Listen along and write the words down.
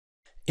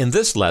In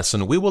this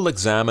lesson, we will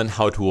examine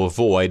how to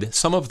avoid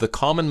some of the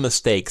common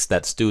mistakes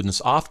that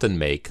students often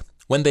make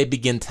when they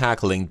begin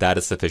tackling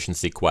data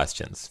sufficiency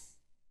questions.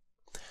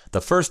 The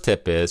first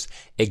tip is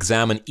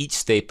examine each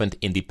statement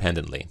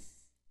independently.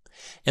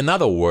 In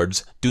other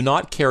words, do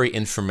not carry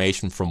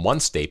information from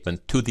one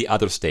statement to the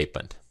other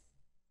statement.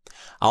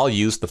 I'll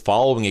use the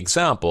following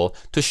example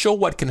to show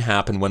what can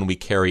happen when we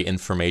carry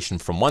information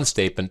from one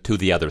statement to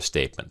the other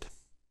statement.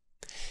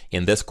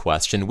 In this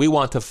question, we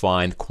want to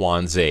find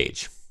Kwan's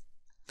age.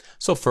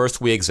 So first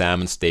we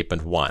examine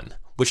statement 1,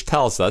 which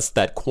tells us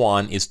that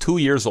Kwan is 2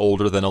 years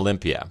older than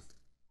Olympia.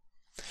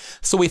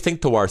 So we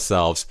think to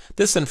ourselves,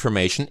 this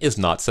information is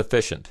not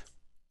sufficient.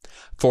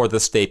 For the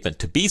statement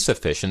to be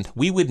sufficient,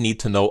 we would need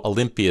to know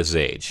Olympia's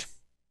age.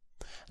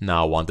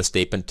 Now on to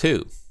statement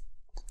 2.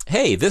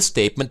 Hey, this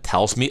statement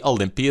tells me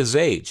Olympia's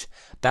age.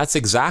 That's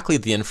exactly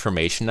the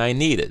information I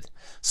needed.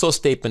 So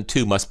statement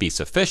 2 must be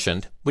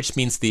sufficient, which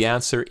means the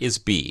answer is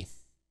B.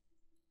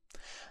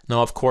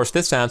 Now, of course,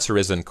 this answer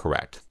is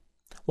incorrect.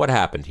 What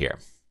happened here?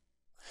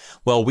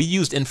 Well, we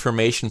used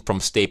information from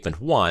statement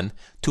 1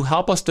 to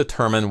help us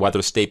determine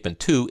whether statement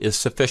 2 is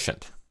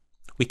sufficient.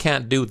 We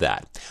can't do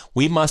that.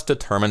 We must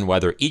determine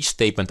whether each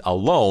statement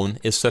alone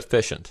is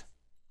sufficient.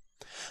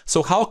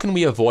 So how can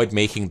we avoid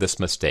making this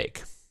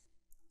mistake?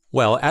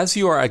 Well, as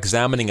you are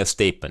examining a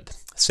statement,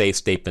 say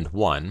statement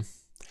 1,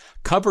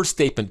 cover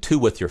statement 2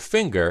 with your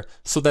finger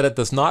so that it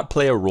does not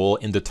play a role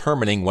in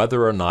determining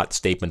whether or not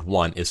statement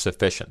 1 is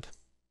sufficient.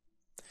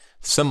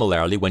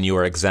 Similarly, when you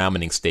are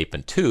examining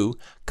statement 2,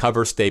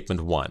 cover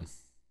statement 1.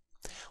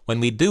 When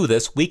we do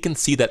this, we can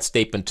see that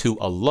statement 2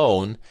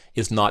 alone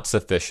is not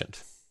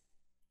sufficient.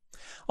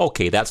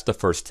 Okay, that's the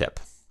first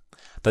tip.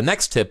 The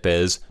next tip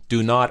is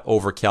do not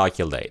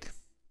overcalculate.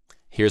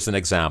 Here's an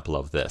example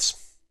of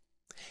this.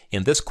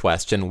 In this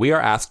question, we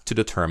are asked to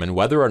determine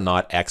whether or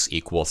not x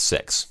equals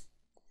 6.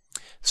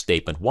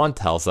 Statement 1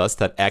 tells us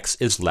that x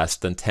is less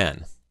than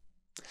 10.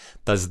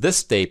 Does this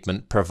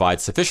statement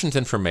provide sufficient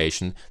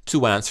information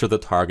to answer the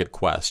target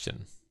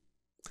question?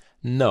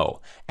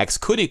 No, x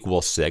could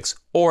equal 6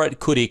 or it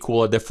could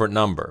equal a different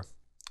number.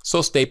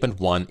 So statement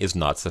 1 is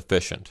not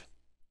sufficient.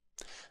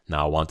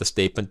 Now on to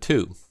statement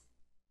 2.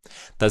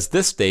 Does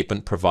this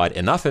statement provide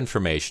enough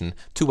information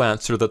to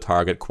answer the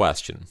target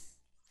question?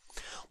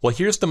 Well,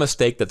 here's the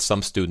mistake that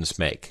some students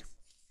make.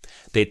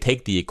 They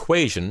take the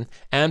equation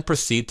and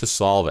proceed to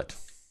solve it.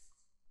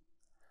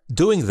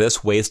 Doing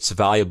this wastes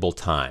valuable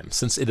time,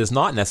 since it is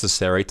not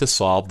necessary to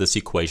solve this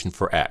equation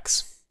for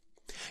x.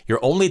 Your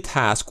only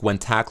task when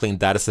tackling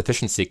data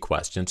sufficiency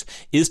questions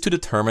is to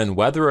determine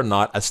whether or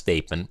not a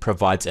statement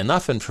provides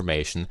enough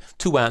information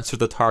to answer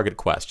the target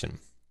question.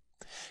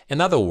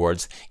 In other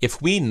words,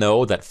 if we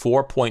know that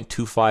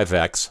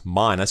 4.25x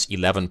minus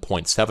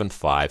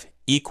 11.75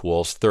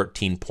 equals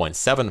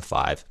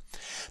 13.75,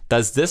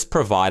 does this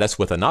provide us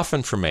with enough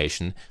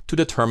information to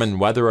determine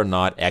whether or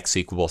not x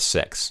equals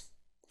 6?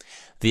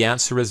 The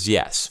answer is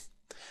yes.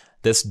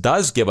 This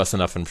does give us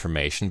enough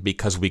information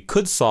because we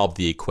could solve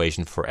the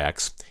equation for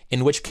x,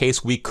 in which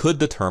case we could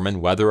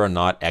determine whether or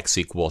not x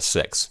equals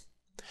 6.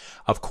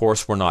 Of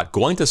course, we're not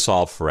going to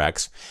solve for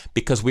x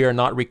because we are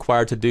not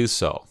required to do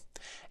so,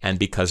 and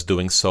because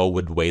doing so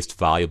would waste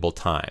valuable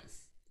time.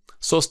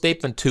 So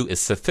statement 2 is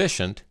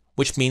sufficient,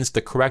 which means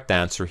the correct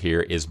answer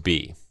here is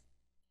B.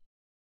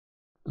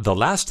 The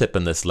last tip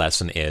in this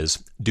lesson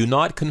is, do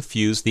not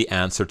confuse the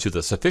answer to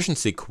the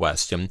sufficiency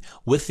question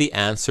with the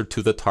answer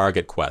to the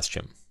target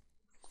question.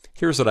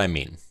 Here's what I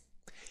mean.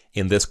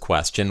 In this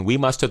question, we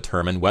must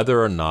determine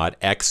whether or not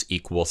x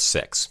equals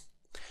 6.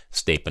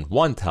 Statement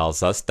 1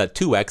 tells us that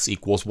 2x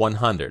equals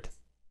 100.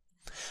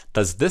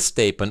 Does this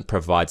statement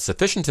provide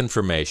sufficient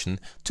information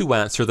to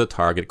answer the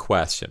target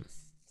question?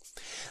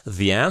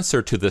 The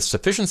answer to this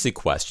sufficiency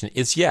question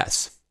is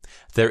yes.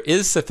 There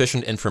is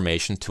sufficient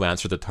information to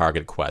answer the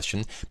target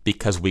question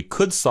because we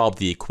could solve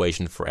the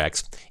equation for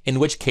x, in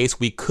which case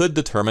we could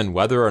determine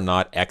whether or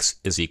not x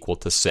is equal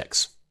to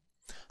 6.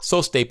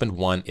 So statement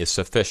 1 is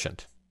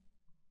sufficient.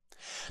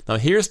 Now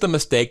here's the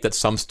mistake that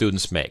some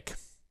students make.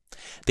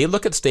 They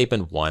look at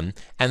statement 1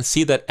 and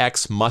see that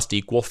x must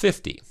equal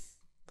 50.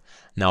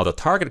 Now the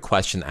target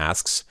question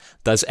asks,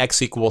 does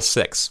x equal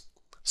 6?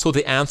 So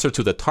the answer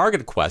to the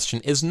target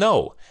question is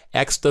no,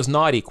 x does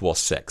not equal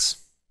 6.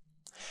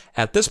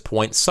 At this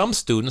point, some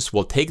students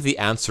will take the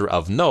answer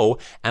of no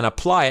and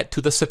apply it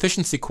to the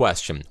sufficiency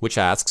question, which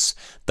asks,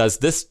 does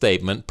this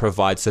statement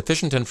provide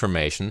sufficient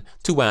information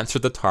to answer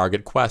the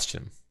target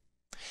question?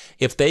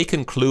 If they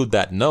conclude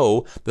that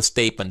no, the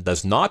statement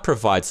does not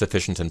provide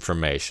sufficient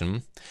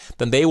information,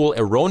 then they will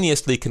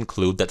erroneously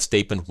conclude that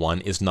statement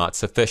 1 is not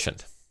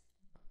sufficient.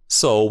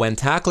 So, when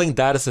tackling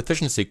data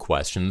sufficiency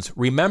questions,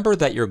 remember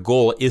that your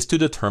goal is to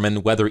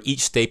determine whether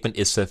each statement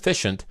is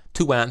sufficient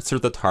to answer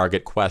the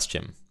target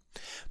question.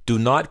 Do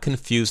not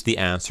confuse the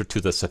answer to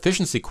the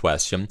sufficiency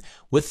question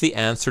with the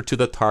answer to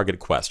the target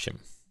question.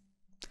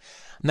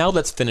 Now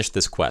let's finish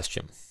this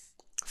question.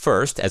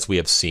 First, as we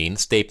have seen,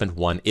 statement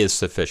 1 is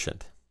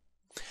sufficient.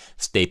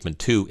 Statement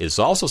 2 is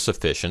also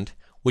sufficient,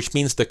 which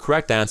means the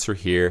correct answer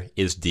here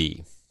is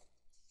D.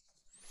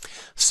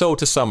 So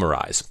to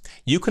summarize,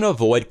 you can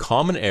avoid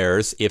common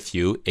errors if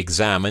you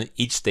examine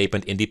each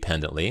statement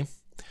independently,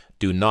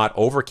 do not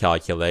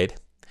overcalculate,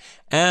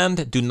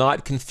 and do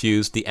not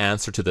confuse the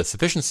answer to the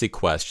sufficiency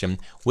question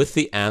with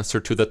the answer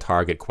to the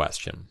target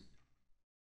question.